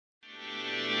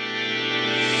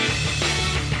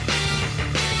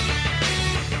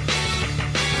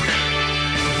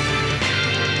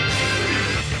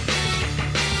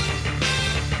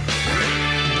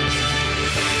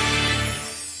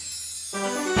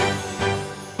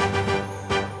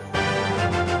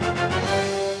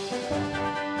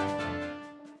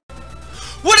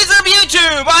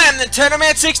YouTube? I am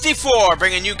NintendoMan64,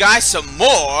 bringing you guys some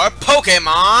more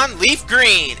Pokemon Leaf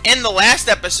Green. In the last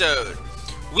episode,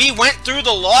 we went through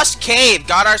the Lost Cave,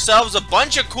 got ourselves a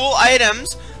bunch of cool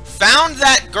items, found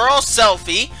that girl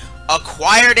selfie,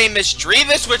 acquired a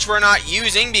Misdreavus, which we're not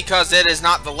using because it is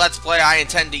not the Let's Play I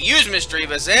intend to use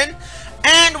Misdreavus in,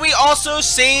 and we also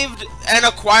saved and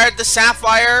acquired the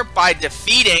Sapphire by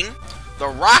defeating the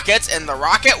Rockets in the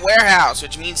Rocket Warehouse,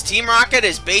 which means Team Rocket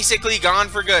is basically gone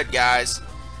for good, guys.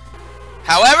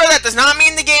 However, that does not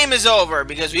mean the game is over,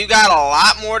 because we've got a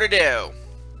lot more to do.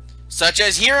 Such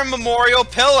as here in Memorial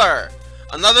Pillar,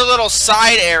 another little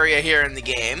side area here in the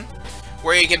game,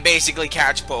 where you can basically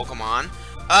catch Pokemon.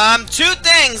 Two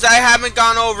things I haven't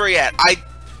gone over yet.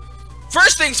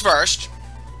 First things first,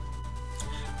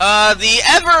 the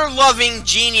ever-loving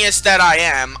genius that I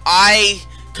am, I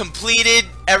completed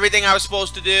everything I was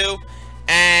supposed to do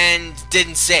and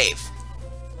didn't save.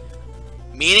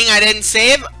 Meaning I didn't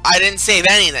save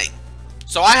anything.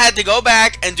 So I had to go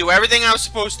back and do everything I was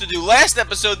supposed to do last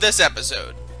episode, this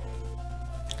episode.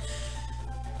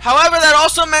 However, that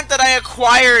also meant that I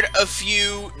acquired a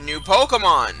few new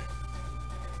Pokemon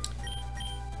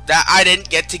that I didn't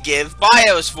get to give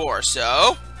bios for,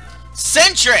 so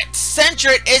Sentret!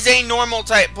 Sentret is a normal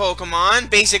type Pokemon,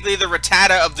 basically the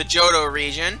Rattata of the Johto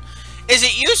region. Is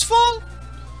it useful?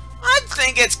 I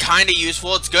think it's kind of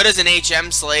useful. It's good as an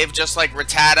HM slave, just like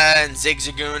Rattata and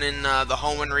Zigzagoon in the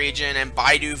Hoenn region and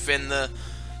Bidoof in the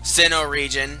Sinnoh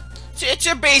region. It's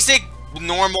your basic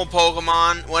normal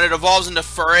Pokemon. When it evolves into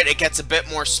Furret, it gets a bit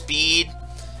more speed.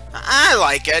 I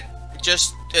like it.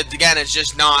 Again, it's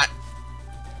just not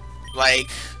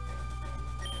like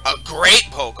a great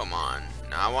Pokemon.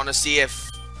 Now I want to see if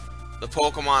the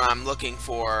Pokemon I'm looking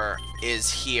for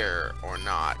is here or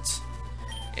not.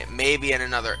 It may be in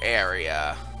another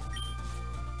area,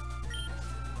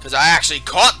 because I actually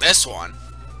caught this one.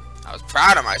 I was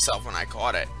proud of myself when I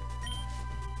caught it.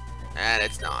 And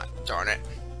it's not. Darn it.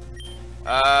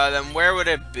 Then where would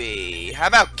it be? How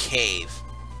about Cave?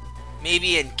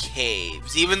 Maybe in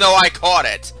Caves, even though I caught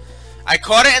it. I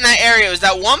caught it in that area. It was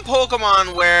that one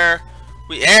Pokemon where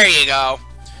there you go.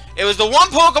 It was the one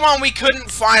Pokemon we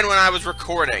couldn't find when I was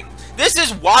recording. This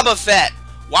is Wobbuffet.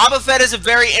 Wobbuffet is a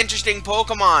very interesting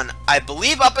Pokemon. I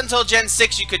believe up until Gen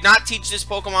 6 you could not teach this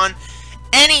Pokemon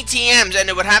any TMs, and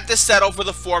it would have to settle for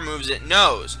the 4 moves it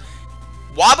knows.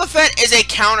 Wobbuffet is a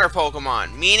counter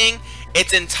Pokemon, meaning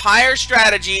its entire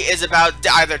strategy is about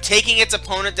either taking its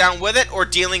opponent down with it or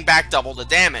dealing back double the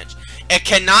damage.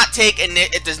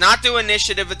 It does not do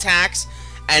initiative attacks.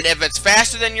 And if it's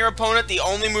faster than your opponent, the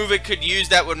only move it could use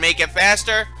that would make it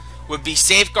faster would be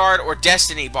Safeguard or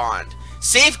Destiny Bond.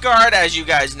 Safeguard, as you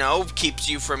guys know, keeps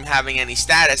you from having any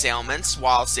status ailments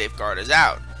while Safeguard is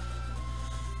out.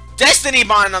 Destiny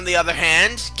Bond, on the other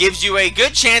hand, gives you a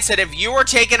good chance that if you are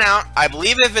taken out, I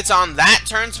believe if it's on that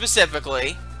turn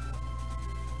specifically,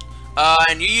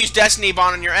 and you use Destiny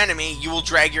Bond on your enemy, you will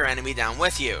drag your enemy down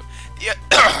with you.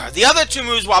 The other 2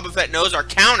 moves Wobbuffet knows are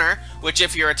Counter, which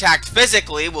if you're attacked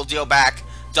physically will deal back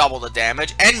double the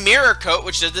damage, and Mirror Coat,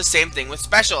 which does the same thing with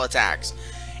special attacks.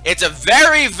 It's a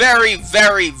very, very,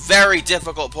 very, very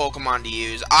difficult Pokemon to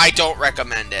use. I don't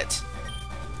recommend it.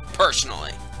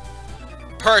 Personally.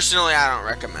 Personally, I don't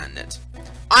recommend it.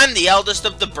 I'm the eldest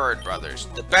of the Bird Brothers.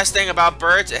 The best thing about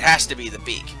birds, it has to be the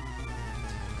beak.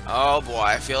 Oh boy,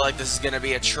 I feel like this is going to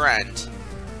be a trend.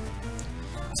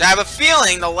 So I have a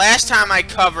feeling the last time I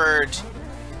covered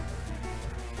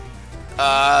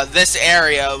this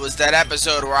area was that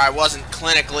episode where I wasn't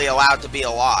clinically allowed to be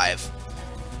alive.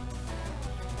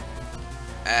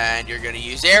 And you're going to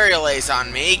use Aerial Ace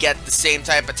on me, get the same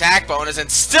type attack bonus, and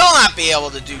still not be able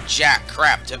to do jack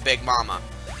crap to Big Mama.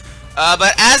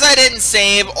 But as I didn't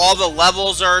save, all the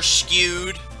levels are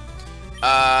skewed.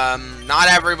 Not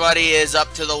everybody is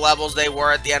up to the levels they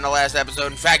were at the end of last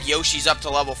episode. In fact, Yoshi's up to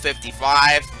level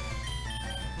 55.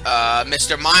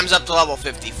 Mr. Mime's up to level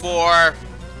 54.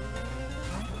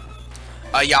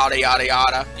 Yada, yada,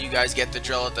 yada. You guys get the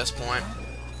drill at this point.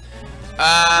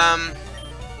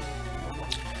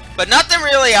 But nothing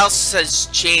really else has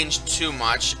changed too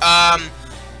much.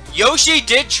 Yoshi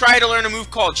did try to learn a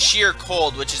move called Sheer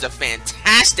Cold, which is a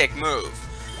fantastic move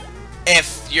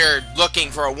if you're looking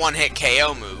for a one-hit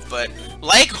KO move. But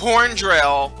like Horn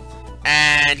Drill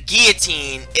and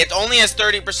Guillotine, it only has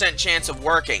 30% chance of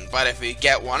working. But if you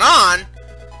get one on,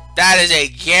 that is a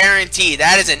guarantee.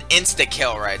 That is an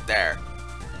insta-kill right there.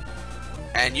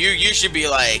 And you should be,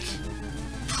 like,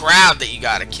 proud that you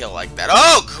got a kill like that.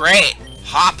 Oh, great!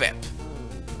 Hoppip.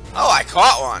 Oh, I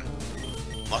caught one.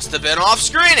 Must have been off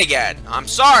screen again. I'm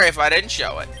sorry if I didn't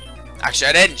show it. Actually,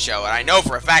 I didn't show it. I know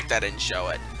for a fact I didn't show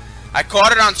it. I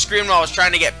caught it on screen while I was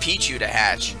trying to get Pichu to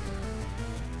hatch.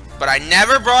 But I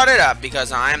never brought it up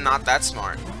because I am not that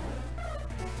smart.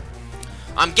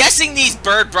 I'm guessing these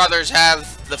bird brothers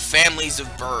have the families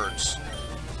of birds.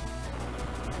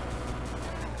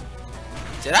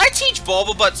 Did I teach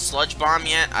Bulbabutt Sludge Bomb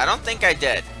yet? I don't think I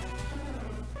did.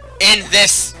 In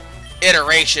this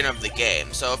iteration of the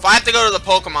game. So if I have to go to the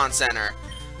Pokemon Center,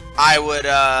 I would,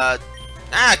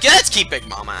 let's keep Big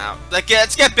Mama out.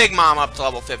 Let's get Big Mama up to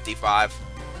level 55.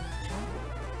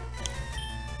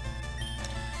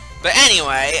 But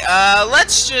anyway,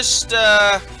 let's just,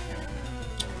 I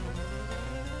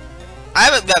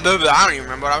don't even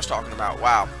remember what I was talking about.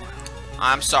 Wow.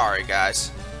 I'm sorry,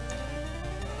 guys.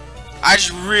 I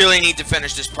just really need to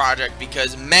finish this project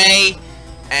because May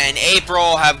and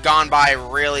April have gone by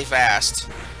really fast.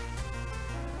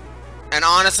 And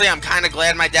honestly, I'm kind of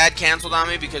glad my dad canceled on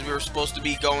me because we were supposed to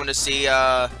be going to see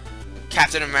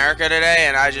Captain America today,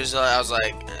 and I was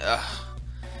like,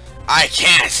 I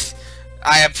can't.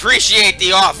 I appreciate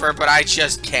the offer, but I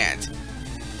just can't.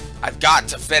 I've got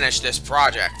to finish this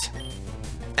project.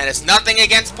 And it's nothing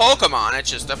against Pokemon,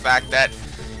 it's just the fact that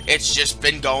it's just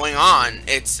been going on.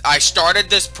 I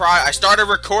started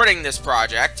recording this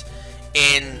project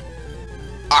in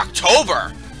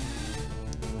October.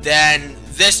 Then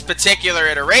this particular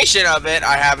iteration of it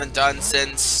I haven't done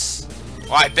since,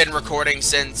 well, I've been recording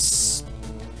since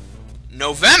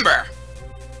November.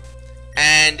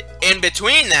 And in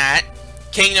between that,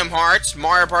 Kingdom Hearts,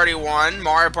 Mario Party 1,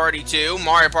 Mario Party 2,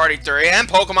 Mario Party 3, and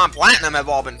Pokemon Platinum have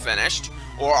all been finished,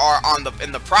 or are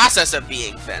in the process of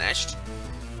being finished.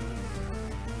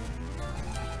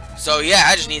 So yeah,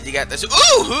 I just need to get this. Ooh,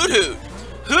 Hoothoot!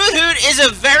 Hoothoot is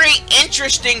a very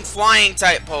interesting flying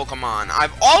type Pokemon.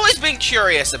 I've always been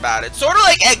curious about it, sort of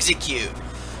like Execute.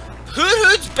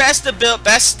 Hoothoot's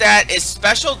best stat is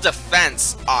special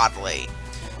defense, oddly.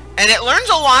 And it learns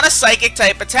a lot of Psychic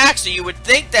type attacks, so you would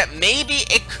think that maybe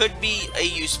it could be a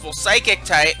useful Psychic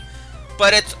type,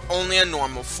 but it's only a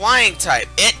normal flying type.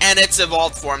 It and its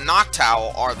evolved form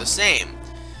Noctowl are the same.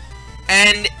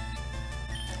 And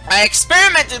I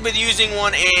experimented with using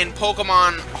one in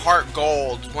Pokemon Heart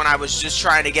Gold when I was just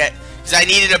trying to get, because I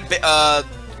needed the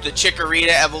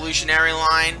Chikorita evolutionary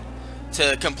line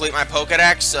to complete my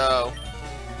Pokedex. So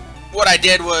what I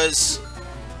did was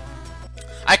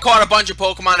I caught a bunch of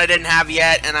Pokemon I didn't have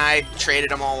yet, and I traded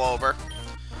them all over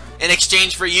in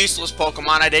exchange for useless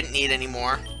Pokemon I didn't need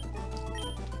anymore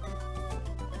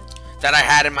that I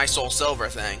had in my Soul Silver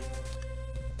thing.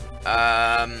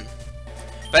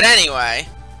 But anyway,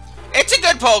 it's a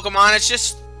good Pokemon. It's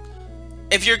just,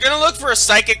 if you're gonna look for a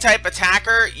Psychic type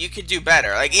attacker, you could do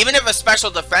better. Like, even if a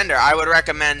Special Defender, I would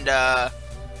recommend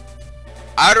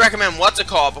what's it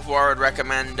called before I would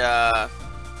recommend that.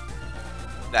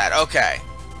 Okay.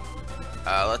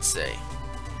 Let's see.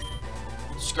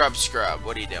 Scrub,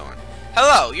 what are you doing?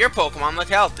 Hello, your Pokemon look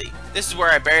healthy. This is where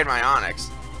I buried my Onix.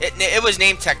 It was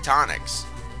named Tectonics.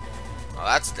 Oh,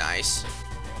 that's nice.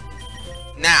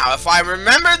 Now, if I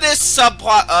remember this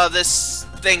subplot, this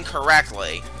thing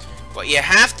correctly, what you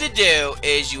have to do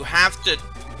is you have to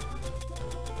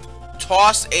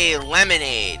toss a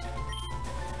lemonade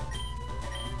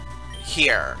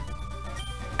here,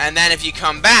 and then if you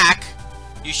come back,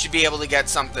 you should be able to get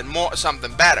something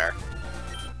better.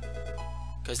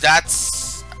 Because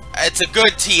it's a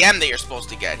good TM that you're supposed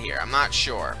to get here. I'm not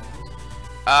sure.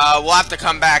 We'll have to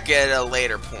come back at a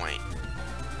later point.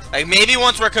 Like, maybe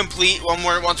once we're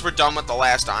done with the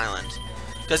last island.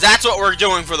 Because that's what we're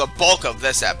doing for the bulk of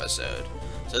this episode.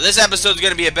 So this episode's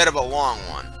going to be a bit of a long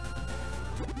one.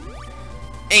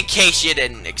 In case you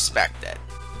didn't expect it.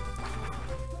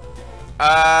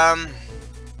 I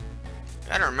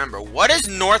don't remember. What is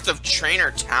north of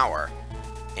Trainer Tower?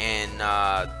 And,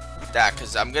 that,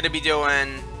 because I'm going to be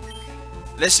doing...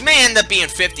 This may end up being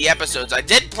 50 episodes. I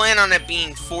did plan on it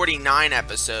being 49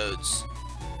 episodes.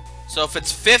 So if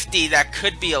it's 50, that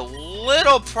could be a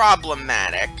little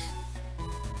problematic.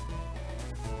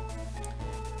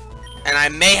 And I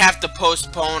may have to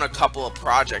postpone a couple of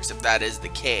projects if that is the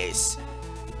case.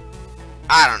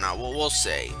 I don't know. We'll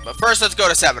see. But first, let's go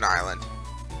to Seven Island.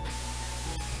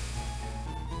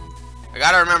 I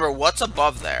gotta remember what's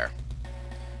above there.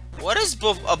 What is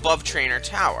above Trainer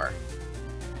Tower?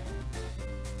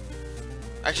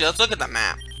 Actually, let's look at the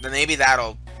map. Then maybe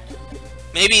that'll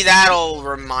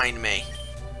remind me.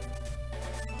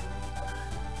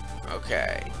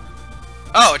 Okay.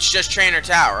 Oh, it's just Trainer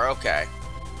Tower. Okay.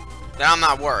 Then I'm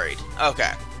not worried.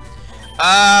 Okay.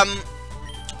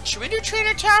 Should we do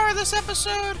Trainer Tower this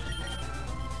episode?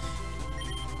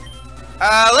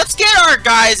 Let's get our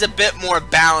guys a bit more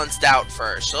balanced out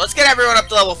first. So let's get everyone up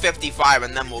to level 55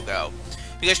 and then we'll go.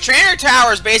 Because Trainer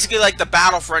Tower is basically like the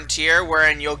Battle Frontier,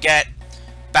 wherein you'll get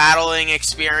battling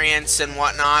experience and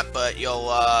whatnot, but you'll,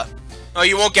 no,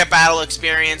 you won't get battle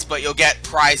experience, but you'll get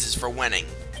prizes for winning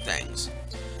things.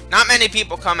 Not many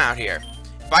people come out here.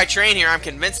 If I train here, I'm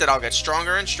convinced that I'll get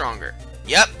stronger and stronger.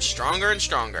 Yep, stronger and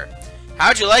stronger.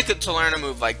 How'd you like it to learn a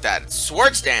move like that? It's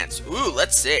Swords Dance. Ooh,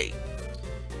 let's see.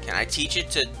 Can I teach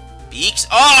it to Beaks?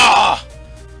 Oh!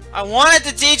 I wanted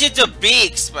to teach it to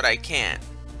Beaks, but I can't.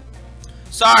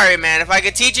 Sorry, man. If I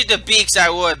could teach it to Beaks, I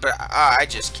would, but I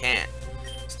just can't.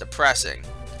 It's depressing.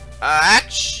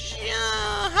 Actually,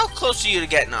 how close are you to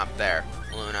getting up there,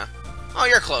 Luna? Oh,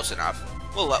 you're close enough.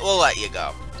 We'll let you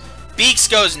go. Beaks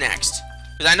goes next,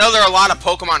 because I know there are a lot of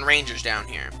Pokemon Rangers down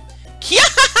here. Kya!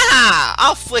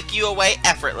 I'll flick you away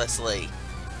effortlessly.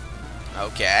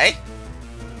 Okay.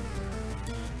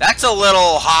 That's a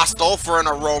little hostile for an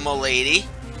Aroma Lady.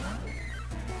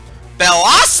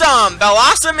 Bellossom!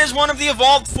 Bellossom is one of the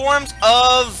evolved forms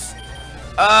of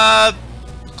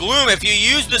Gloom. If you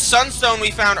use the Sunstone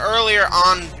we found earlier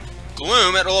on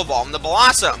Gloom, it'll evolve into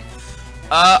Bellossom.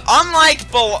 Unlike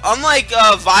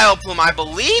Vileplume, I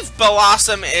believe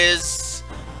Bellossom is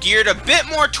geared a bit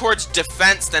more towards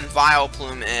defense than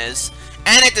Vileplume is,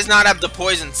 and it does not have the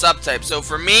poison subtype. So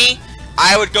for me,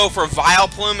 I would go for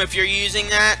Vileplume if you're using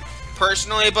that,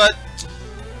 personally, but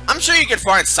I'm sure you could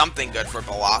find something good for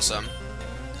Bellossom.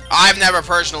 I've never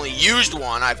personally used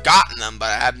one. I've gotten them, but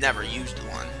I have never used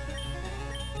one.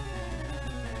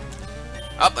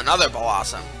 Up, another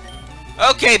Bellossom.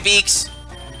 Okay, Beaks.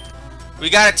 We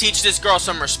gotta teach this girl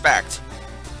some respect.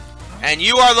 And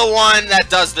you are the one that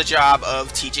does the job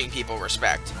of teaching people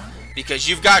respect. Because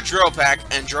you've got Drill Peck,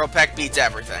 and Drill Peck beats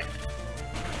everything.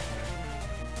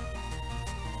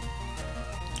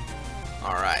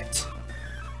 Alright.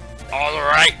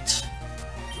 Alright.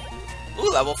 Ooh,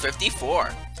 level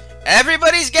 54.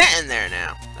 Everybody's getting there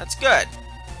now. That's good.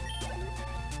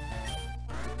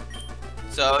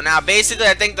 So now basically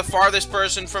I think the farthest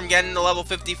person from getting to level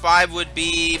 55 would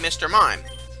be Mr. Mime.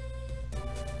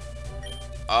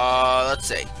 Let's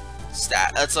see.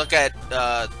 Let's look at,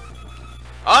 oh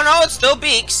no, it's still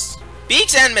Beaks.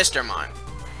 Beaks and Mr. Mime.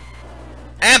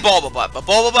 And Bulbabutt, but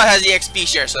Bulbabutt has the XP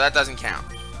share, so that doesn't count.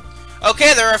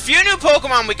 Okay, there are a few new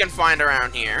Pokemon we can find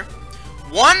around here.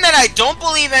 One that I don't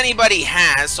believe anybody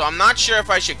has, so I'm not sure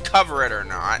if I should cover it or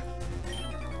not.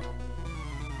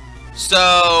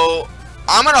 So,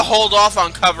 I'm gonna hold off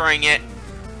on covering it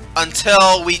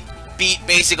until we beat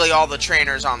basically all the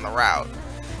trainers on the route.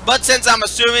 But since I'm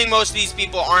assuming most of these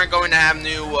people aren't going to have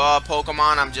new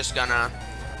Pokemon, I'm just gonna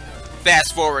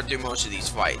fast forward through most of these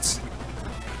fights.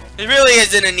 There really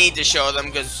isn't a need to show them,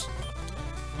 because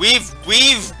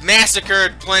we've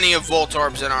massacred plenty of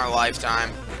Voltorbs in our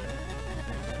lifetime.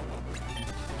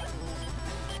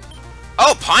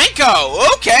 Oh,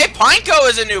 Pineco! Okay, Pineco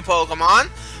is a new Pokemon.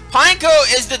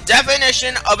 Pineco is the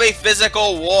definition of a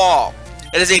physical wall.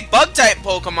 It is a Bug-type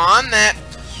Pokemon that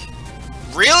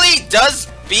really does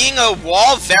being a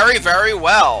wall very, very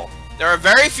well. There are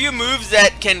very few moves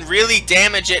that can really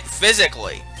damage it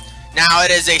physically. Now,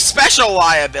 it is a special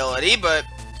liability, but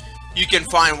you can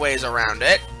find ways around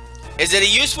it. Is it a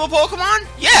useful Pokemon?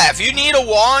 Yeah, if you need a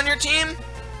wall on your team...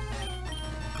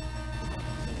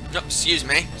 No, excuse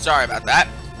me. Sorry about that.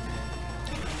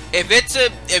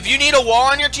 If you need a wall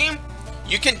on your team,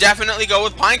 you can definitely go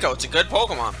with Pineco. It's a good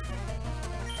Pokemon.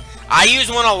 I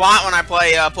use one a lot when I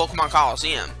play Pokemon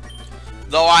Coliseum.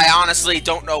 Though I honestly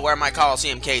don't know where my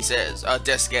Coliseum case is,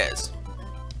 disc is.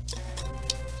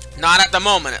 Not at the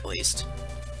moment, at least.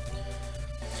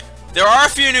 There are a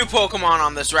few new Pokemon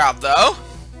on this route, though.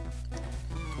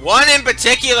 One in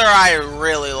particular I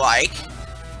really like.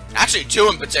 Actually, two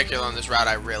in particular on this route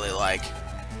I really like.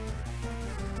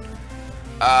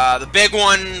 The big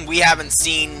one we haven't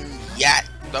seen yet.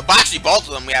 Actually, both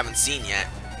of them we haven't seen yet.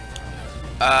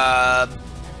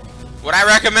 Would I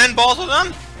recommend both of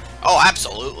them? Oh,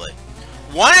 absolutely.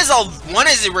 One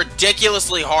is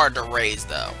ridiculously hard to raise,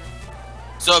 though.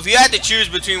 So if you had to choose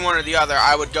between one or the other,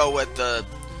 I would go with the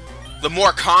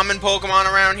more common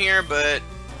Pokemon around here, but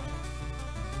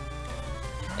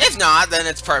if not, then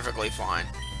it's perfectly fine.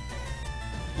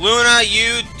 Luna,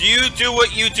 you do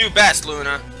what you do best,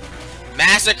 Luna.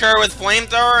 Massacre with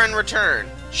Flamethrower and return.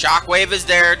 Shockwave is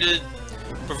there to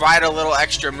provide a little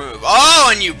extra move. Oh,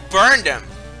 and you burned him.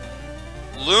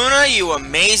 Luna, you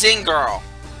amazing girl.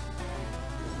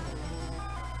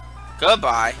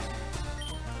 Goodbye.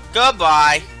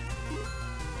 Goodbye.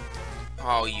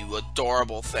 Oh, you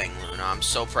adorable thing, Luna. I'm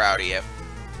so proud of you.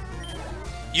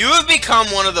 You have become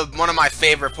one of my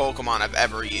favorite Pokemon I've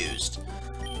ever used.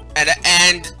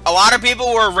 And a lot of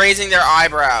people were raising their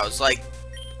eyebrows, like,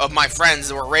 of my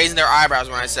friends were raising their eyebrows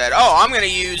when I said, oh, I'm gonna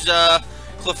use,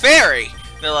 Clefairy.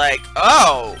 They're like,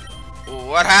 oh,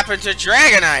 what happened to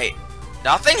Dragonite?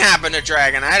 Nothing happened to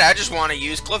Dragonite, I just want to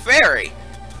use Clefairy.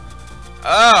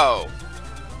 Oh,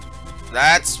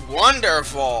 that's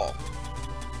wonderful.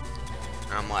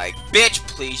 And I'm like, bitch,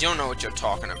 please, you don't know what you're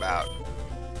talking about.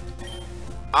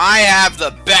 I have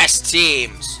the best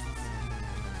teams.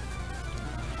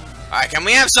 Alright, can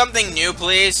we have something new,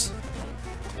 please?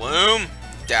 Bloom?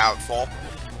 Doubtful.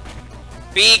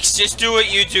 Beaks, just do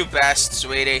what you do best,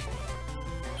 sweetie.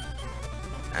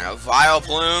 And a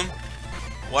Vileplume.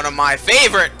 One of my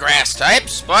favorite grass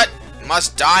types, but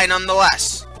must die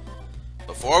nonetheless.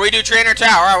 Before we do Trainer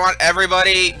Tower, I want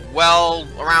everybody, well,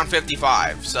 around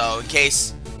 55. So, in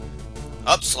case...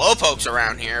 Oh, Slowpoke's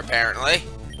around here, apparently.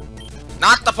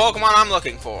 Not the Pokemon I'm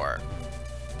looking for.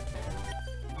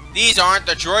 These aren't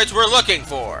the droids we're looking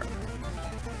for.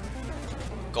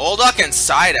 Golduck and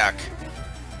Psyduck.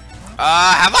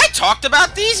 Have I talked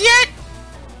about these yet?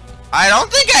 I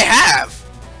don't think I have.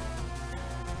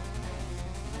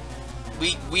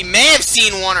 We may have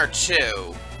seen one or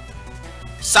two.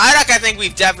 Psyduck, I think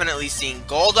we've definitely seen.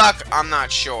 Golduck, I'm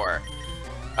not sure.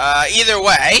 Either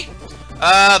way,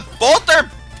 both are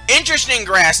interesting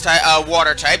grass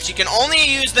water types. You can only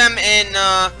use them in,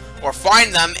 or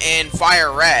find them in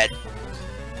Fire Red.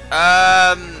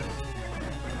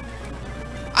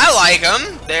 I like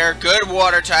them. They're good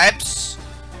water types.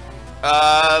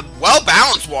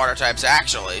 Well-balanced water types,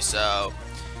 actually, so...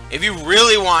 If you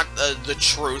really want the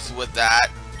truth with that,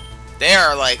 they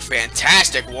are, like,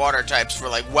 fantastic water types for,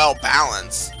 like,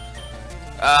 well-balanced.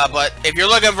 But if you're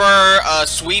looking for a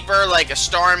sweeper like a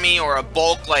Starmie, or a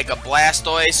bulk like a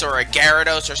Blastoise, or a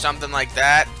Gyarados, or something like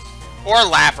that, or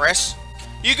Lapras,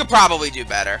 you could probably do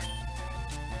better.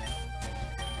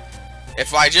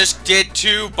 If I just did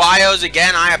 2 bios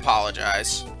again, I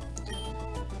apologize.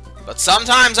 But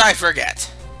sometimes I forget.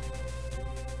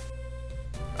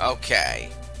 Okay.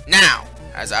 Now,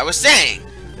 as I was saying,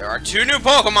 there are 2 new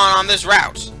Pokemon on this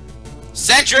route.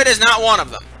 Sentret is not one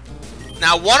of them.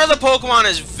 Now, one of the Pokemon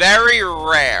is very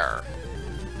rare.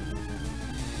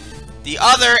 The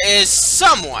other is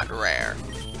somewhat rare.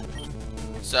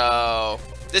 So,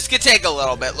 this could take a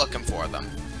little bit looking for them.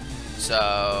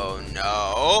 So,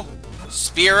 no.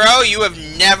 Spearow, you have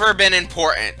never been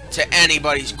important to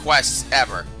anybody's quests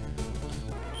ever.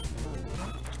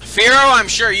 Fearow, I'm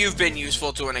sure you've been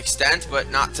useful to an extent, but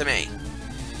not to me.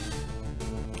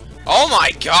 Oh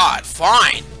my god,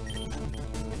 fine.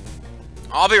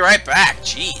 I'll be right back,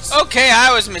 jeez. Okay,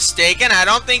 I was mistaken. I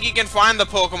don't think you can find the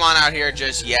Pokemon out here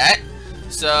just yet.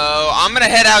 So, I'm gonna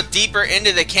head out deeper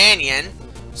into the canyon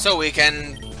so we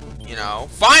can, you know,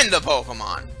 find the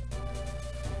Pokemon.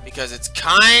 Because it's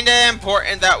kinda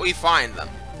important that we find them.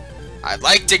 I'd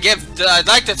like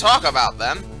to talk about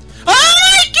them. Oh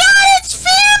my god, it's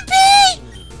Phanpy!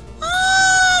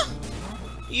 Oh,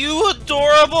 you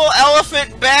adorable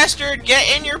elephant bastard,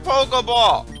 get in your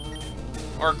Pokeball.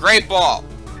 Or Great Ball.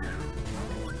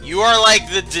 You are like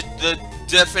the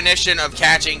definition of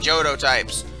catching Johto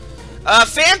types.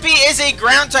 Phanpy is a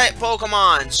ground type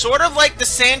Pokemon, sort of like the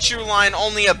Sandshrew line,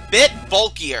 only a bit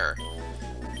bulkier.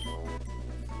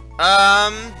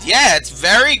 Yeah, it's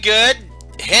very good,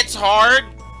 hits hard,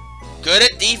 good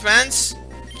at defense,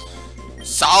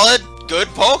 solid, good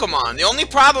Pokemon. The only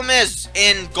problem is,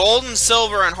 in Gold and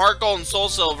Silver and Heart Gold and Soul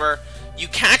Silver, you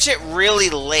catch it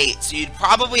really late, so you'd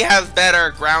probably have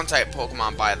better ground type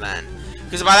Pokemon by then.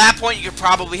 Because by that point, you could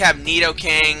probably have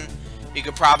Nidoking, you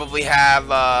could probably have,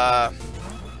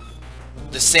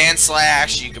 the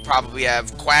Sandslash, you could probably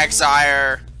have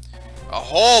Quagsire, a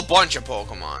whole bunch of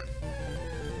Pokemon.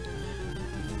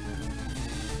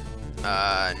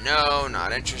 No,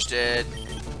 not interested.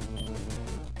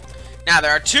 Now,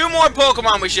 there are 2 more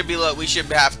Pokemon we should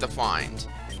have to find.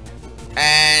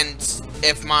 And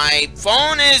if my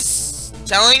phone is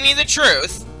telling me the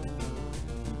truth...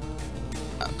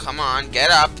 come on,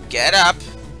 get up, get up,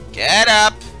 get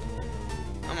up.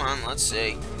 Come on, let's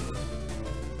see.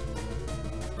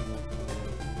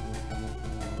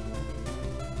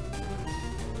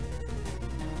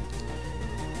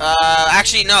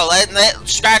 Actually, no,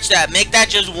 scratch that. Make that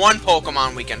just 1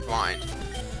 Pokemon we can find.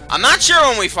 I'm not sure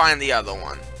when we find the other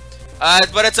one.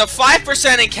 But it's a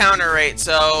 5% encounter rate,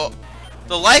 so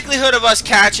the likelihood of us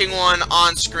catching one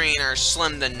on screen are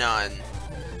slim to none.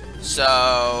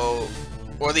 So,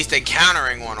 or at least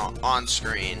encountering one on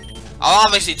screen. I'll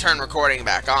obviously turn recording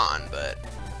back on, but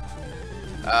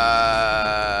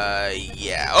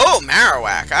Yeah. Oh,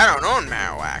 Marowak. I don't own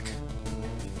Marowak.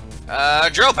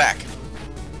 Drill Peck.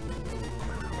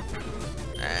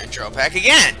 And Drill Peck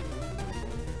again.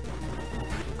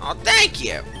 Oh, thank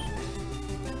you.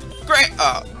 Great.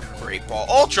 Great Ball.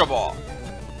 Ultra Ball.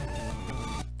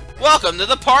 Welcome to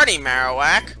the party,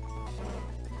 Marowak.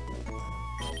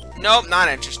 Nope, not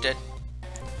interested.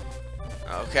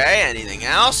 Okay, anything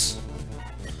else?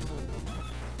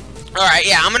 Alright,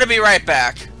 yeah, I'm gonna be right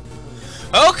back.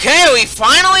 Okay, we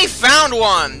finally found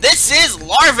one! This is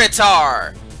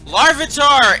Larvitar!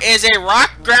 Larvitar is a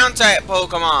rock ground type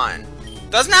Pokemon.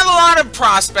 Doesn't have a lot of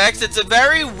prospects, it's a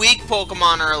very weak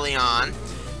Pokemon early on.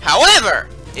 However,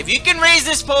 if you can raise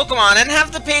this Pokemon and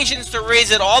have the patience to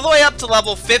raise it all the way up to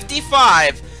level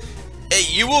 55,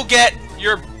 you will get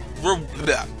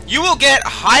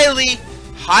highly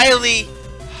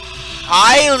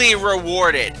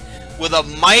rewarded with a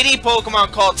mighty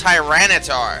Pokemon called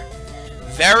Tyranitar.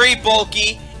 Very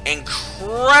bulky,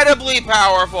 incredibly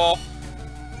powerful,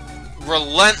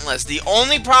 relentless. The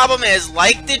only problem is,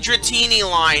 like the Dratini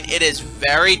line, it is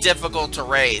very difficult to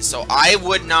raise. So I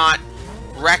would not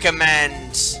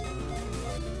recommend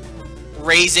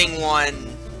raising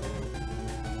one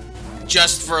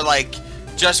just for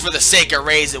the sake of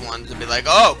raising one, to be like,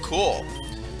 oh, cool.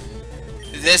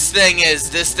 This thing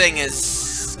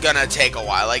is gonna take a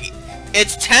while. Like,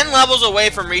 it's 10 levels away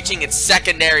from reaching its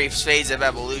secondary phase of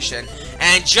evolution.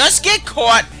 And just get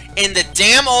caught in the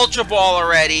damn Ultra Ball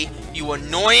already, you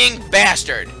annoying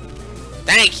bastard.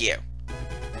 Thank you.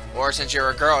 Or since you're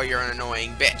a girl, you're an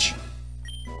annoying bitch.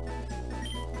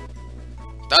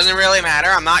 Doesn't really matter,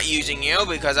 I'm not using you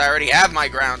because I already have my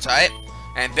ground type.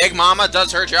 And Big Mama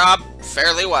does her job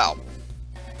fairly well.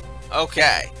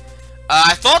 Okay.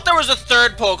 I thought there was a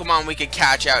third Pokemon we could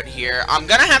catch out here. I'm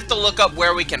gonna have to look up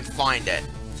where we can find it.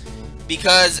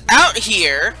 Because out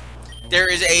here, there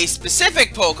is a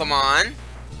specific Pokemon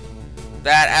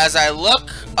that, as I look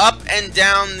up and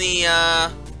down the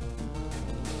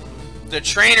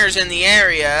trainers in the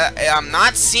area, I'm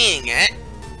not seeing it.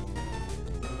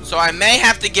 So I may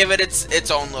have to give it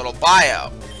its own little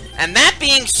bio. And that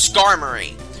being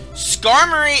Skarmory.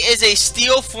 Skarmory is a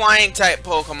steel flying type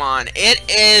Pokemon. It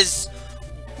is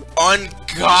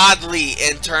ungodly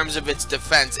in terms of its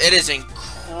defense. It is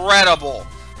incredible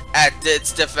at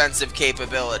its defensive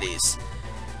capabilities.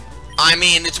 I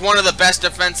mean, it's one of the best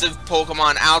defensive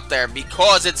Pokemon out there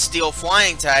because it's steel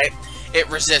flying type. It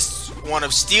resists one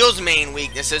of Steel's main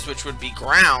weaknesses, which would be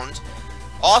ground.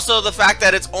 Also, the fact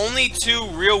that its only two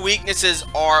real weaknesses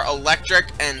are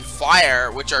electric and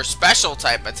fire, which are special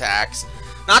type attacks.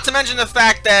 Not to mention the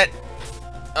fact that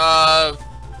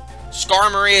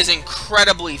Skarmory is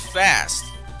incredibly fast.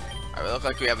 Alright, we look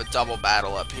like we have a double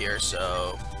battle up here,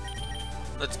 so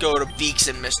let's go to Beaks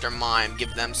and Mr. Mime,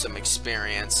 give them some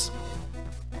experience.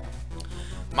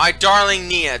 My darling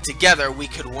Nia, together we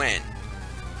could win.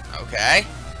 Okay.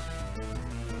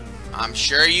 I'm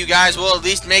sure you guys will at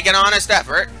least make an honest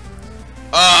effort.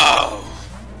 Oh,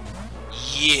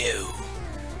 you.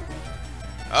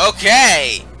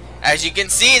 Okay. As you can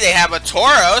see, they have a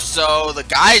Tauros, so the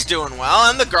guy's doing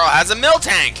well, and the girl has a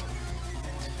Miltank.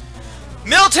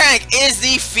 Miltank is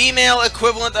the female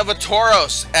equivalent of a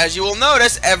Tauros. As you will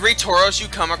notice, every Tauros you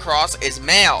come across is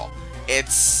male.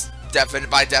 It's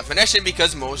by definition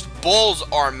because most bulls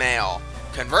are male.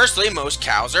 Conversely, most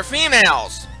cows are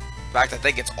females. In fact, I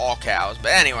think it's all cows.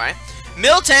 But anyway,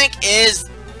 Miltank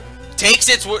takes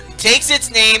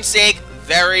its namesake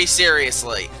very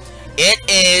seriously. It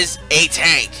is a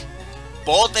tank.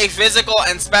 Both a physical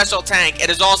and special tank. It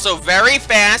is also very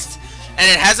fast,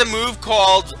 and it has a move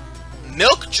called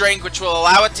Milk Drink, which will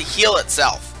allow it to heal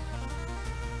itself.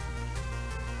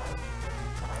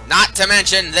 Not to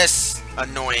mention this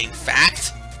annoying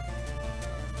fact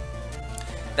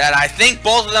that I think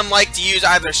both of them like to use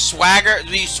either Swagger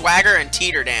and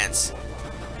Teeter Dance.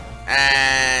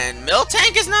 And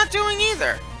Miltank is not doing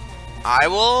either. I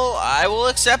will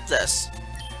accept this.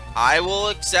 I will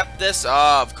accept this,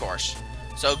 of course.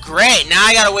 So great, now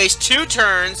I gotta waste 2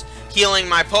 turns healing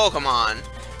my Pokemon,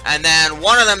 and then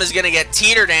one of them is gonna get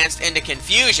Teeter Danced into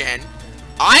confusion.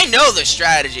 I know the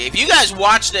strategy. If you guys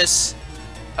watch this,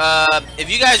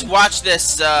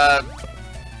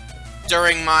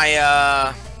 during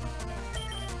my,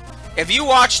 if you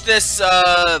watch this,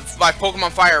 my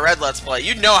Pokemon Fire Red Let's Play,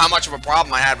 you'd know how much of a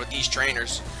problem I had with these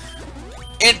trainers.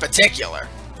 In particular.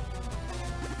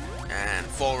 And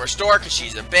full restore, because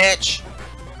she's a bitch.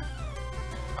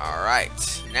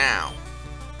 Alright, now.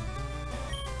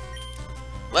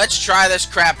 Let's try this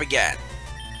crap again.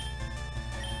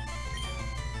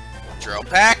 Drill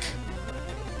Peck.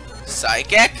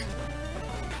 Psychic.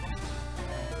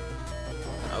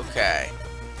 Okay.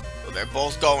 Well, they're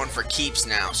both going for keeps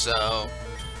now, so...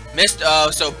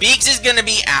 so Beaks is gonna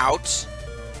be out.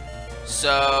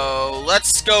 So,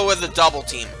 let's go with a double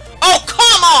team. Oh,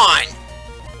 come on!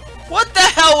 What the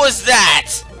hell was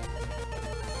that?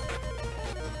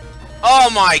 Oh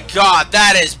my god,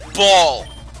 that is bull.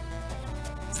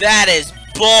 That is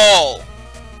bull.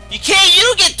 You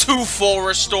don't get 2 full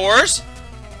restores.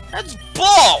 That's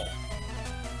bull.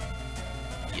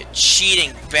 You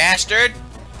cheating bastard.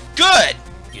 Good.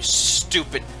 You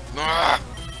stupid. Ugh.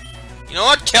 You know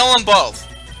what? Kill them both.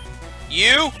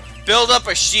 You build up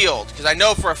a shield, because I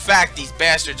know for a fact these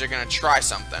bastards are going to try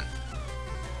something.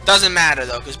 Doesn't matter,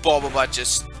 though, because Bulbabutt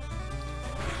just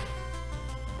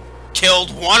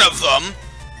killed one of them.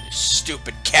 You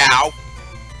stupid cow.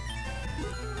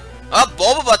 Oh,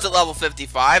 Bulbabutt's at level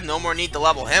 55. No more need to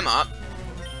level him up.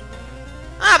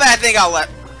 But I think I'll let...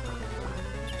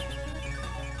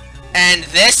 And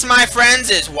this, my friends,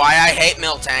 is why I hate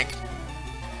Miltank.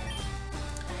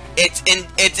 Its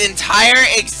entire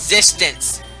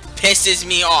existence pisses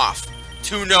me off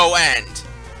to no end.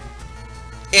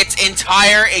 Its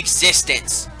entire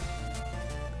existence.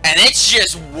 And it's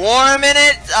just warming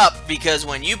it up, because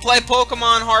when you play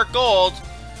Pokemon Heart Gold,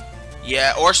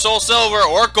 yeah, or Soul Silver,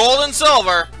 or Gold and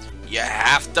Silver, you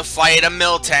have to fight a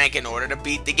Miltank in order to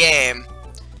beat the game.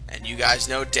 And you guys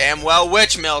know damn well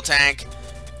which Miltank,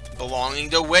 belonging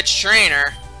to which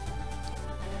trainer.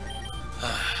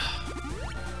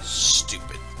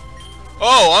 Stupid.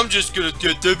 Oh, I'm just gonna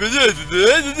get...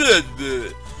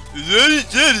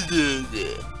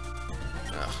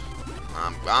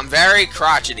 I'm very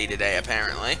crotchety today,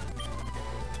 apparently.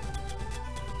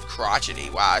 Crotchety?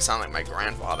 Wow, I sound like my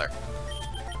grandfather.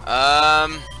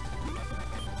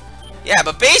 Yeah,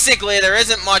 but basically, there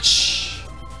isn't much...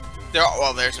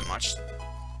 Well, there isn't much.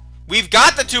 We've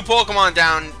got the 2 Pokemon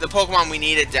down... The Pokemon we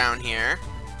needed down here.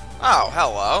 Oh,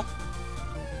 hello.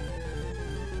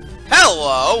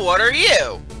 Hello, what are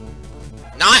you?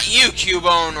 Not you,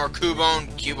 Cubone, or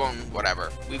Cubone,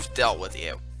 whatever. We've dealt with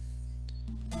you.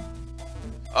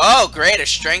 Oh, great, a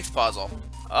strength puzzle.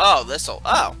 Oh, this'll...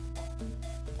 Oh.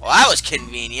 Well, that was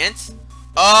convenient.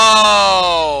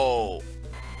 Oh.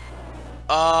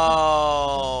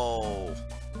 Oh.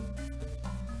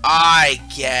 I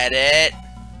get it.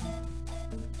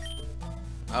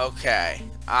 Okay.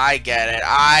 I get it.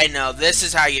 I know. This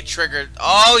is how you trigger...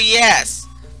 Oh, yes.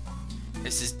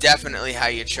 This is definitely how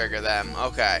you trigger them.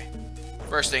 Okay.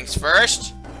 First things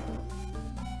first.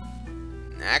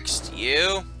 Next,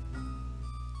 you.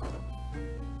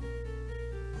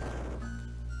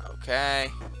 Okay.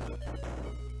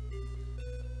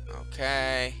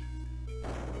 Okay.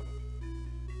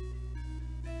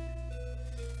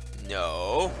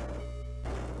 No.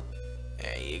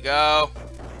 There you go.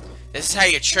 This is how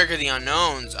you trigger the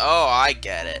unknowns. Oh, I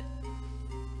get it.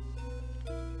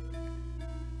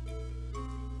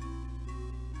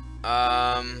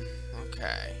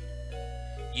 Okay.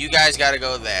 You guys gotta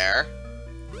go there.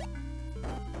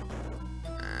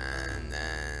 And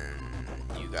then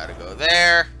you gotta go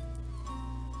there.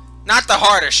 Not the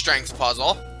hardest strength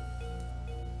puzzle.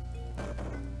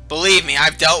 Believe me,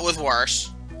 I've dealt with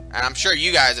worse. And I'm sure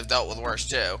you guys have dealt with worse,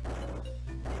 too.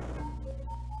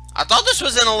 I thought this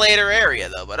was in a later area,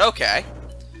 though, but okay.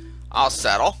 I'll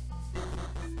settle.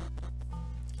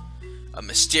 A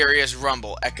mysterious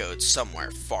rumble echoed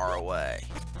somewhere far away.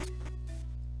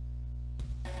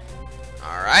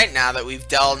 Alright, now that we've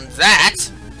done that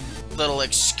little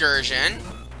excursion,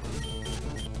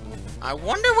 I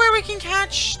wonder where we can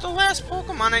catch the last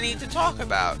Pokemon I need to talk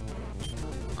about.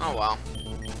 Oh, well.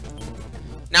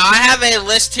 Now, I have a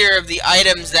list here of the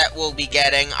items that we'll be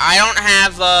getting. I don't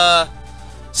have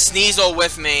Sneasel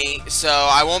with me, so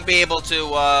I won't be able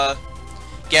to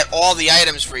get all the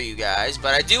items for you guys.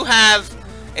 But I do have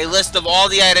a list of all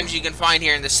the items you can find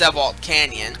here in the Sevalt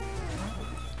Canyon.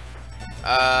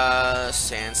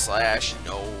 Sandslash,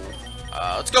 no.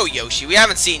 Let's go Yoshi. We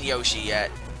haven't seen Yoshi yet.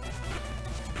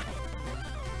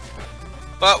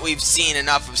 But we've seen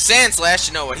enough of Sandslash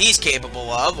to know what he's capable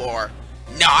of, or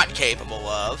not capable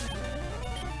of.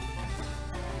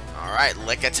 Alright,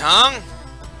 Lickitung.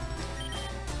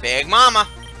 Big Mama,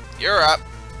 you're up.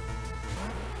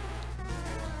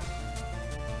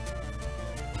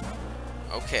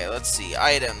 Okay, let's see.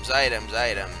 Items.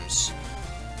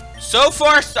 So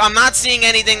far, I'm not seeing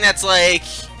anything that's like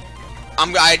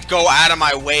I'd go out of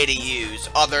my way to use,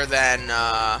 other than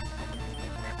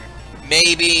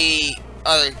maybe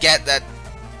get that.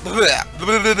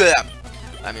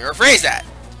 Let me rephrase that.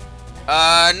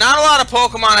 Not a lot of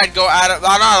Pokemon I'd go out of.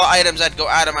 Not a lot of items I'd go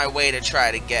out of my way to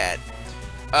try to get.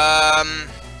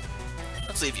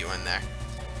 Let's leave you in there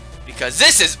Because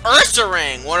this is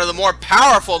Ursaring, one of the more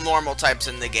powerful normal types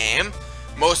in the game.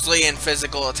 Mostly in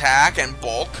physical attack and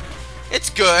bulk. It's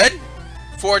good.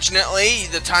 Fortunately,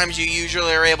 the times you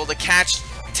usually are able to catch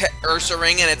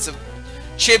Ursaring and its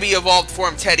chibi evolved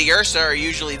form Teddy Ursa are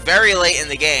usually very late in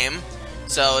the game.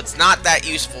 So it's not that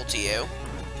useful to you.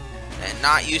 And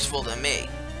not useful to me.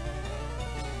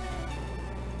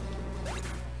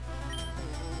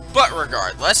 But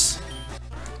regardless,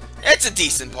 it's a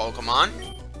decent Pokemon.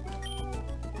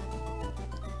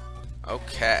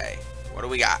 Okay, what do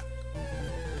we got?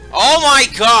 Oh my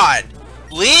god!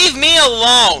 Leave me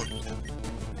alone!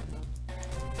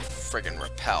 Friggin'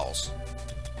 repels.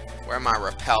 Where are my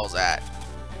repels at?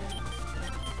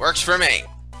 Works for me.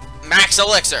 Max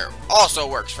Elixir also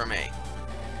works for me.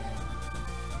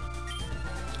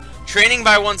 Training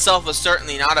by oneself is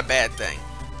certainly not a bad thing,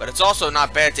 but it's also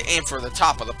not bad to aim for the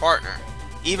top of the partner.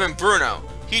 Even Bruno,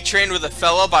 he trained with a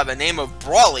fellow by the name of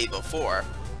Brawly before.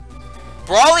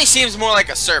 Brawly seems more like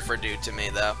a surfer dude to me,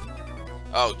 though.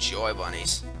 Oh, joy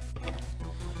bunnies.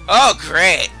 Oh,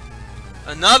 great.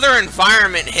 Another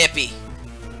environment hippie.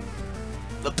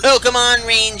 The Pokemon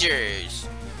Rangers.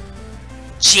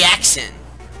 Jackson.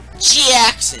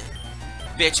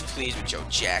 Bitch, please with Joe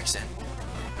Jackson.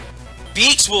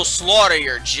 Beaks will slaughter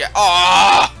your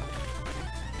Ah!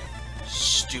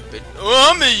 Stupid. Oh,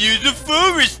 I'm gonna use the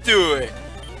food restore.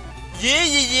 I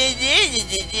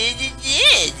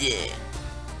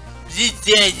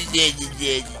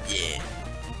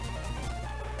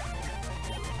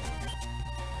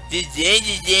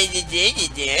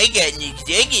got an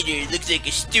executor. Looks like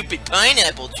a stupid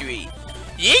pineapple tree.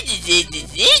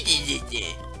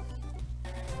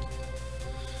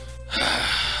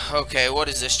 Okay, what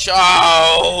is this?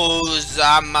 Oh,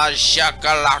 Zama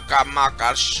Shakalaka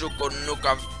Maka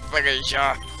Shukunuka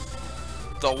Figasha.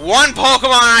 The one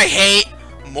Pokemon I hate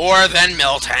more than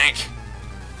Miltank.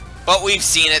 But we've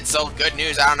seen it, so good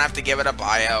news. I don't have to give it a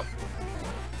bio.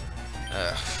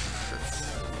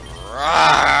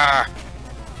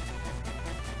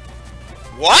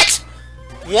 What?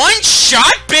 One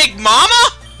shot, Big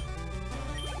Mama?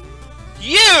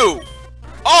 You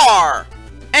are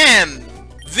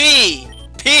MVP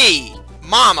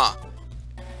Mama.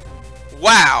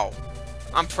 Wow.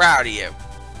 I'm proud of you.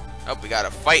 Oh, we got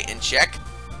a fight in check.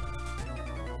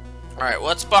 Alright,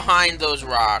 what's behind those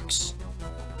rocks?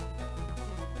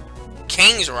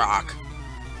 King's Rock.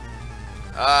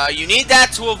 You need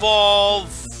that to evolve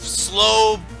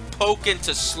Slowpoke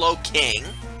into Slowking.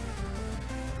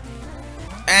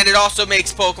 And it also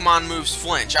makes Pokemon moves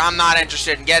flinch. I'm not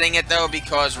interested in getting it, though,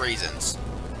 because reasons.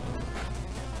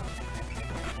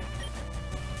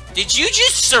 Did you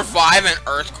just survive an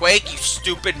earthquake, you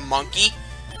stupid monkey?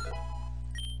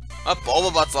 Oh,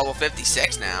 Bulbabutt's level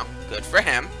 56 now. Good for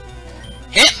him.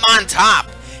 Hitmontop.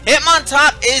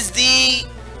 Hitmontop is the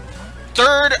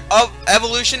third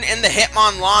evolution in the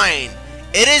Hitmon line.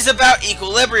 It is about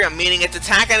equilibrium, meaning its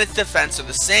attack and its defense are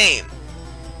the same.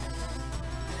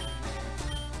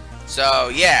 So,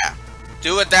 yeah.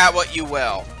 Do with that what you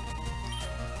will.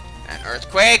 An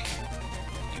earthquake.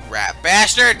 You rat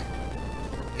bastard.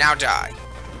 Now die.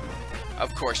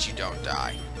 Of course you don't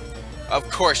die. Of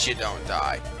course you don't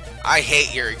die. I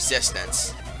hate your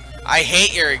existence. I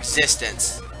hate your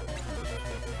existence.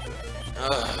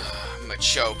 Ugh, I'm a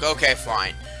choke. Okay,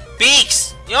 fine.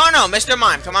 Beaks! No, Mr.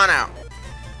 Mime, come on out.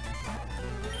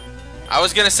 I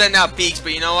was gonna send out Beaks,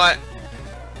 but you know what?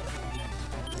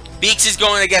 Beaks is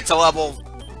going to get to level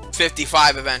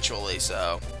 55 eventually,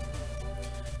 so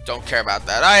don't care about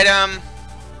that item.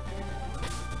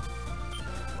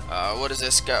 What does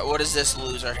this guy? What does this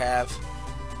loser have?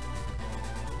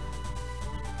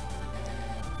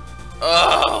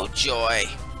 Oh, joy.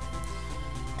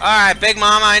 Alright, Big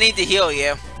Mama, I need to heal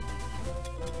you.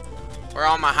 Where are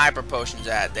all my hyper potions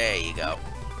at? There you go.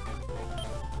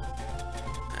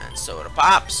 And soda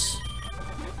pops.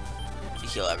 To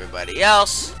heal everybody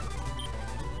else.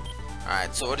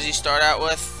 Alright, so what does he start out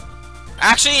with?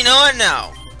 Actually, you know what?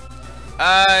 No.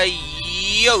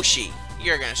 Yoshi.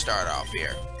 You're gonna start off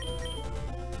here.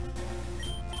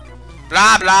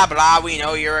 Blah, blah, blah. We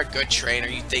know you're a good trainer.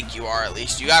 You think you are, at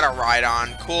least. You got a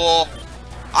Rhydon. Cool.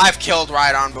 I've killed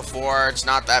Rhydon before. It's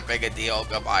not that big a deal.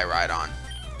 Goodbye, Rhydon.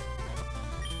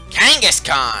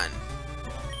 Kangaskhan.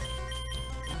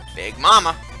 Big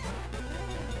Mama.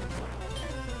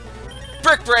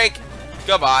 Brick Break.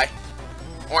 Goodbye.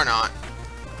 Or not.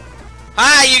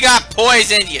 Ah, you got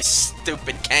poisoned, you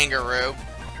stupid kangaroo.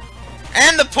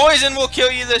 And the poison will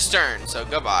kill you this turn, so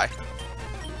goodbye.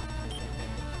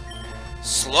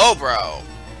 Slowbro.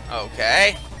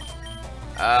 Okay.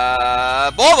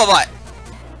 Bulbabutt.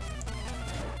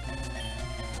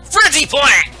 Frenzy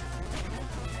Plant!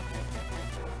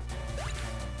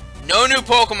 No new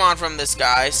Pokemon from this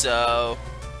guy, so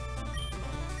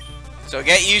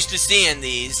get used to seeing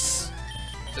these.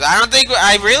 'Cause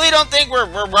I really don't think we're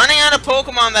running out of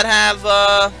Pokemon that have,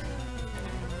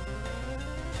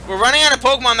 we're running out of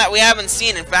Pokemon that we haven't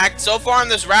seen. In fact, so far in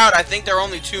this route, I think there are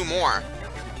only 2 more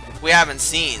we haven't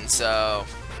seen, so.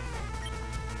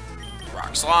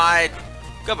 Rock Slide.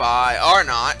 Goodbye. Or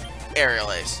not.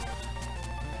 Aerial Ace.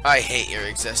 I hate your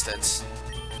existence.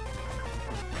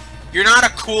 You're not a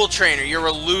cool trainer, you're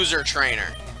a loser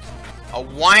trainer. A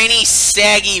whiny,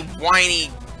 saggy,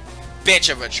 whiny bitch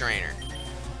of a trainer.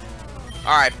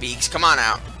 Alright, Beaks, come on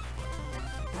out.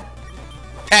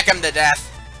 Peck him to death.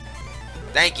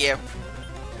 Thank you.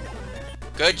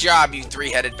 Good job, you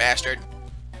 3-headed bastard.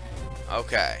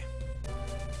 Okay.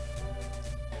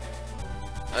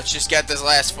 Let's just get this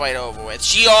last fight over with.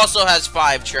 She also has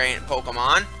 5 trained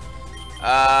Pokemon.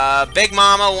 Big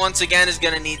Mama, once again, is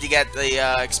going to need to get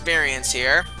the experience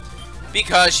here.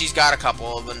 Because she's got a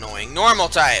couple of annoying normal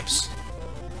types.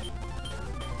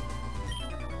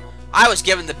 I was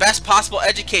given the best possible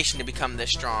education to become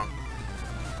this strong.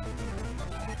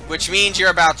 Which means you're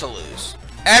about to lose.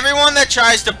 Everyone that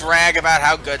tries to brag about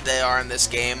how good they are in this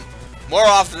game, more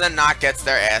often than not gets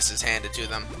their asses handed to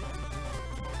them.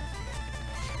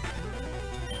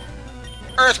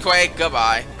 Earthquake,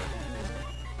 goodbye.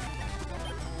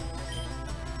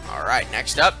 Alright,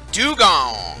 next up,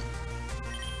 Dugong.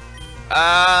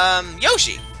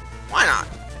 Yoshi. Why not?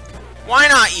 Why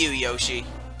not you, Yoshi?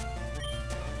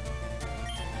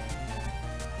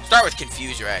 Start with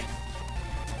Confuse Ray.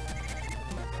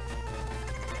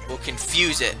 We'll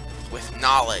confuse it with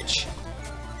knowledge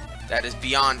that is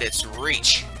beyond its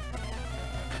reach.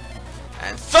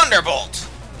 And Thunderbolt!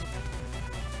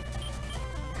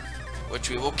 Which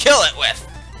we will kill it with.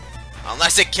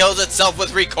 Unless it kills itself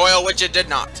with recoil, which it did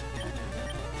not.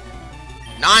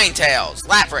 Ninetales.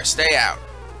 Lapras, stay out.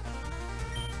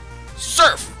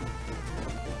 Surf!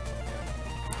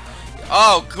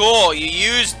 Oh, cool. You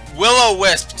used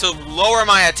Will-O-Wisp to lower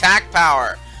my attack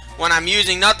power when I'm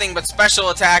using nothing but special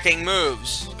attacking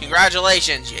moves.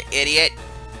 Congratulations, you idiot.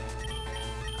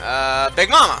 Big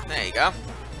Mama. There you go.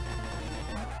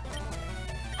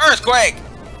 Earthquake!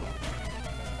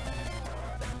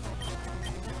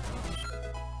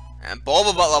 And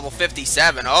Bulbabutt level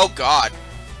 57. Oh, God.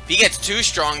 If he gets too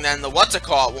strong, then the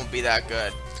what's-a-call won't be that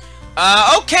good.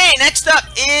 Okay, next up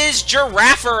is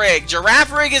Girafarig.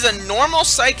 Girafarig is a normal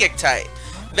psychic type.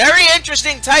 Very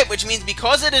interesting type, which means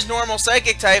because it is normal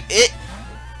psychic type, it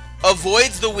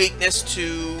avoids the weakness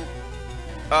to...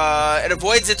 it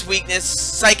avoids its weakness,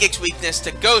 Psychic's weakness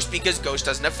to Ghost, because Ghost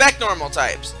doesn't affect normal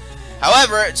types.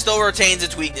 However, it still retains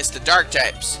its weakness to Dark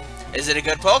types. Is it a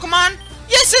good Pokemon?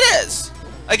 Yes, it is.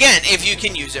 Again, if you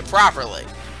can use it properly.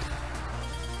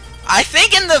 I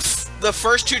think in the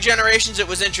first 2 generations it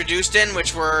was introduced in,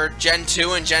 which were Gen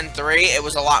 2 and Gen 3, it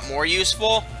was a lot more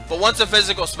useful. But once the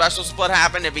physical special split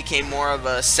happened, it became more of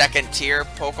a second tier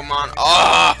Pokemon.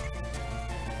 Ugh!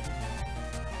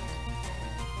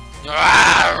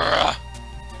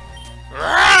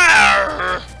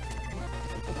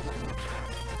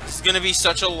 This is gonna be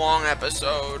such a long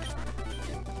episode.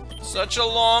 Such a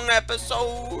long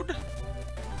episode.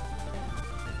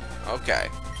 Okay.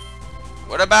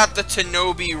 What about the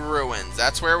Tenobi Ruins?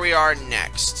 That's where we are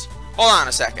next. Hold on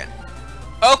a second.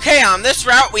 Okay, on this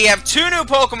route, we have 2 new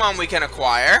Pokemon we can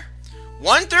acquire.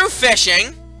 One through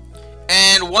fishing,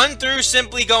 and one through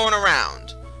simply going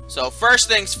around. So first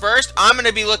things first, I'm going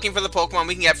to be looking for the Pokemon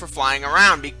we can get for flying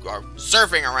around, or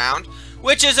surfing around,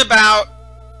 which is about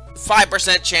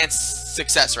 5% chance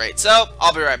success rate. So,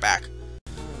 I'll be right back.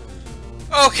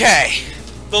 Okay,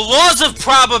 the laws of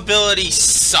probability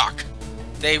suck.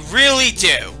 They really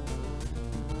do.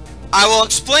 I will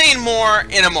explain more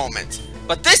in a moment.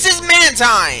 But this is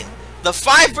Mantine, the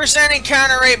 5%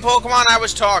 encounter rate Pokemon I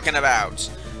was talking about.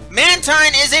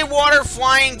 Mantine is a water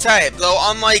flying type, though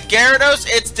unlike Gyarados,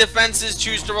 its defenses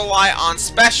choose to rely on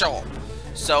special.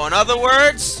 So in other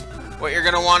words, what you're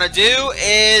going to want to do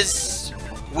is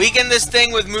weaken this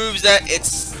thing with moves that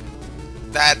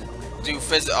do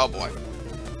physical. Oh boy.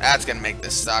 That's going to make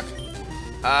this suck.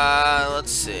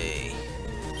 Let's see.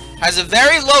 Has a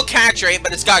very low catch rate,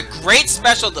 but it's got great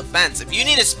special defense. If you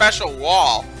need a special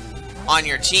wall on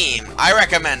your team, I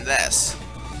recommend this.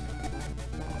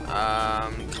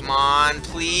 Come on,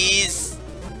 please.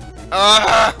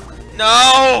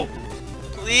 No!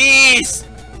 Please!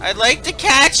 I'd like to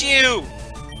catch you!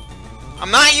 I'm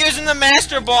not using the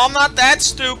Master Ball, I'm not that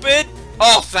stupid!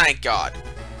 Oh, thank God.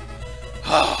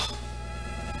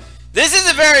 This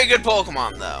is a very good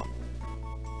Pokemon, though.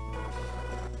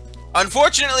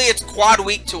 Unfortunately, it's quad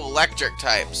weak to electric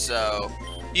type, so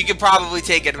you can probably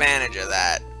take advantage of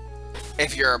that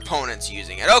if your opponent's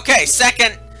using it. Okay,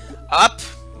 second up.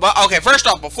 Well, okay, first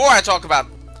off, before I talk about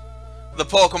the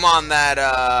Pokemon that,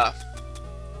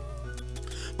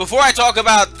 before I talk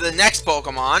about the next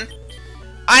Pokemon,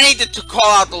 I need to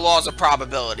call out the laws of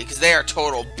probability, because they are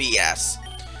total BS.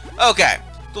 Okay,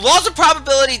 the laws of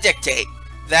probability dictate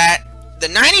that the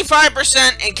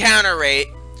 95% encounter rate,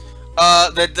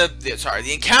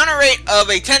 the encounter rate of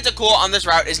a Tentacool on this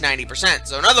route is 90%.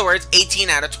 So in other words, 18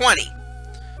 out of 20.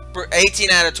 18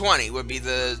 out of 20 would be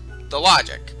the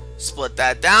logic. Split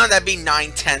that down, that'd be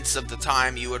 9/10 of the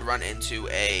time you would run into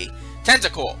a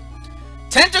Tentacool.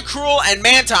 Tentacruel and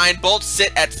Mantine both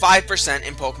sit at 5%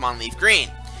 in Pokemon Leaf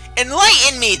Green.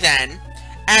 Enlighten me then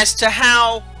as to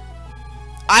how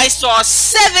I saw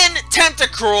 7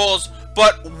 Tentacruels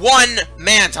but 1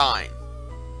 Mantine.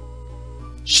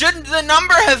 Shouldn't the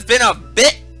number have been a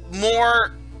bit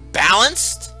more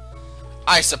balanced?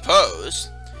 I suppose.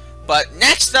 But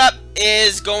next up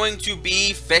is going to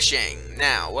be fishing.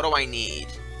 Now, what do I need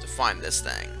to find this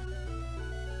thing?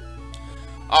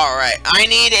 Alright, I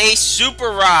need a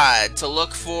Super Rod to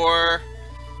look for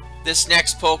this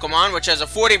next Pokemon, which has a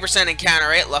 40% encounter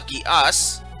rate. Lucky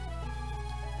us.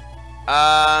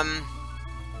 I'm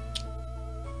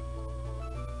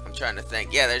trying to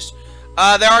think. Yeah,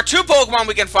 there are 2 Pokemon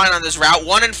we can find on this route.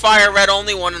 One in Fire Red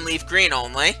only, one in Leaf Green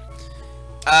only.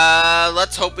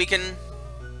 Let's hope we can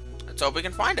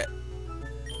find it.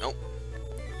 Nope.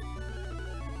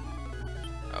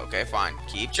 Okay, fine.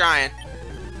 Keep trying.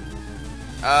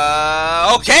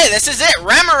 Okay, this is it.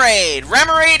 Remoraid.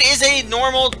 Remoraid is a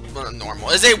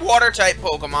is a water type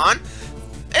Pokemon.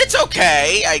 It's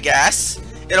okay, I guess.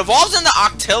 It evolves into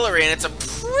Octillery, and it's a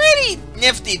pretty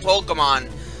nifty Pokemon.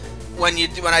 When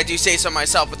I do say so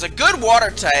myself, it's a good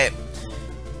water type.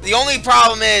 The only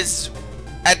problem is,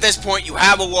 at this point, you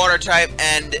have a water type,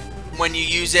 and when you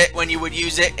would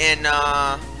use it in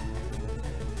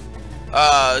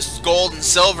Gold and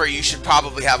Silver, you should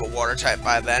probably have a water type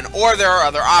by then, or there are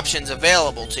other options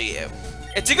available to you.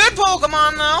 It's a good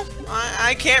Pokemon, though.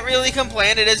 I can't really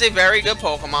complain. It is a very good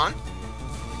Pokemon.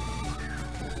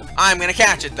 I'm gonna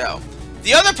catch it, though.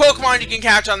 The other Pokemon you can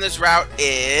catch on this route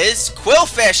is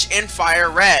Quillfish in Fire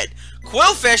Red.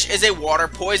 Quillfish is a water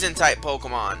poison type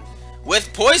Pokemon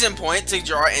with Poison Point to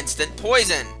draw instant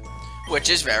poison, which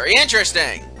is very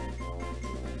interesting.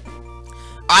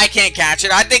 I can't catch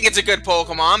it. I think it's a good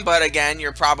Pokemon, but again,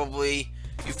 you've probably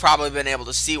been able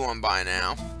to see one by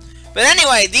now. But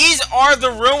anyway, these are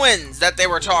the ruins that they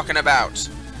were talking about.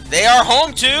 They are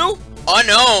home to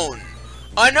Unown.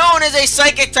 Unown is a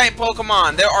Psychic-type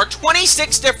Pokemon. There are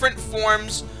 26 different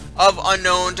forms of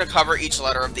Unown to cover each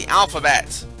letter of the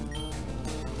alphabet.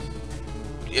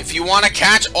 If you want to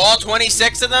catch all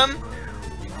 26 of them,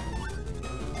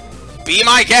 be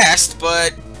my guest,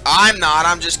 but I'm not.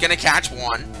 I'm just going to catch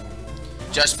one.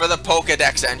 Just for the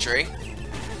Pokedex entry.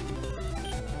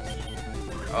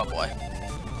 Oh, boy.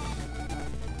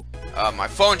 My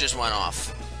phone just went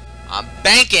off. I'm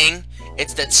banking.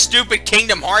 It's that stupid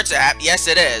Kingdom Hearts app. Yes,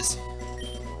 it is.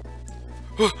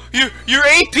 Your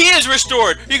AP is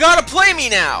restored. You gotta play me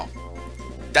now.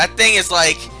 That thing is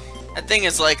like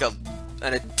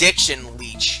an addiction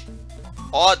leech.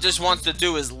 All it just wants to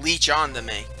do is leech onto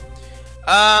me.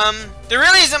 There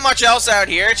really isn't much else out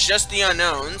here. It's just the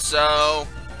Unown. So,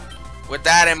 with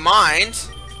that in mind,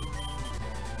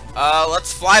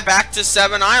 let's fly back to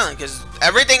Seven Island, because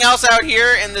everything else out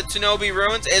here in the Tenobi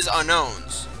Ruins is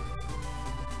Unowns.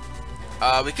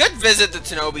 We could visit the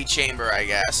Tenobi Chamber, I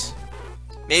guess.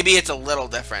 Maybe it's a little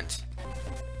different.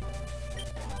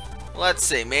 Let's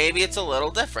see. Maybe it's a little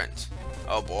different.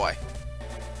 Oh, boy.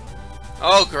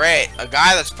 Oh, great. A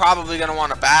guy that's probably going to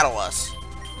want to battle us.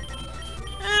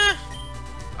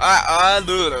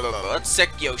 Let's sick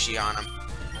Yoshi on him.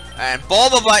 And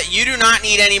Bulbabutt, you do not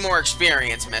need any more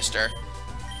experience, mister.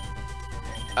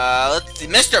 Let's see.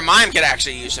 Mr. Mime could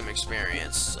actually use some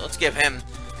experience. So let's give him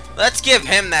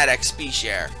that XP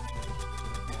share.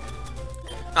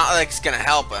 Not like it's gonna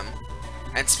help him.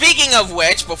 And speaking of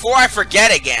which, before I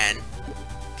forget again,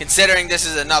 considering this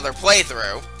is another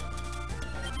playthrough,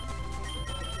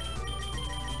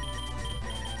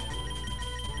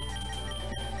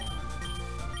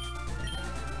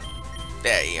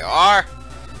 there you are.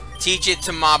 Teach it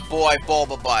to my boy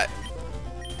Bulbabutt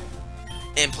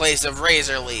in place of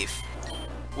Razor Leaf,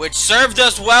 which served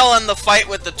us well in the fight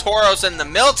with the Tauros and the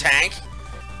Miltank,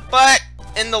 but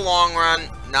in the long run,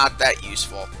 not that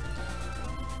useful.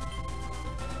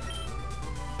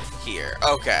 Here,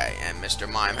 okay, and Mr.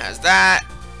 Mime has that,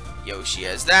 Yoshi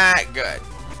has that, good.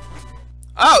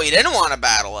 Oh, he didn't want to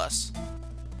battle us.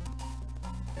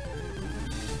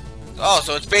 Oh,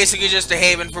 so it's basically just a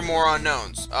haven for more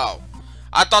unknowns. Oh.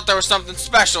 I thought there was something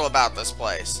special about this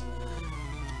place.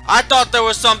 I thought there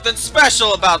was something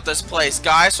special about this place,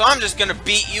 guys, so I'm just gonna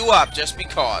beat you up just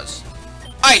because.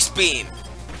 Ice Beam!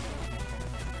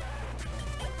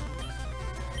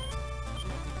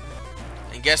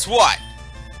 And guess what?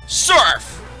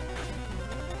 Surf!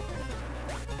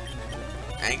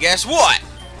 And guess what?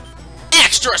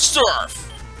 Extra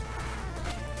Surf!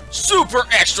 Super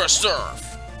Extra Surf!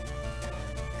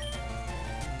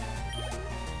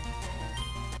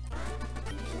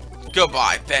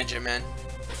 Goodbye, Benjamin.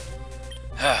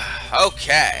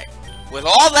 Okay. With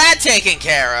all that taken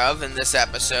care of in this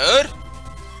episode,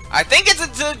 I think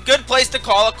it's a good place to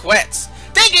call it quits.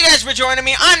 Thank you guys for joining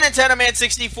me. I'm Nintendo Man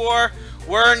 64.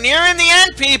 We're nearing the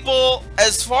end, people.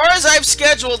 As far as I've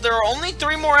scheduled, there are only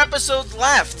 3 more episodes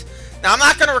left. Now, I'm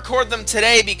not going to record them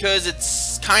today because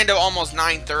it's kind of almost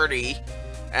 9:30.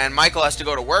 And Michael has to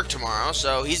go to work tomorrow,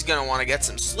 so he's going to want to get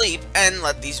some sleep and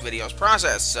let these videos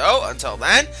process. So, until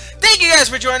then, thank you guys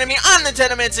for joining me on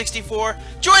Nintendo Man 64.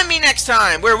 Join me next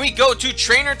time, where we go to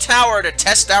Trainer Tower to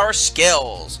test our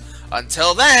skills.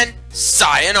 Until then,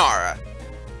 sayonara.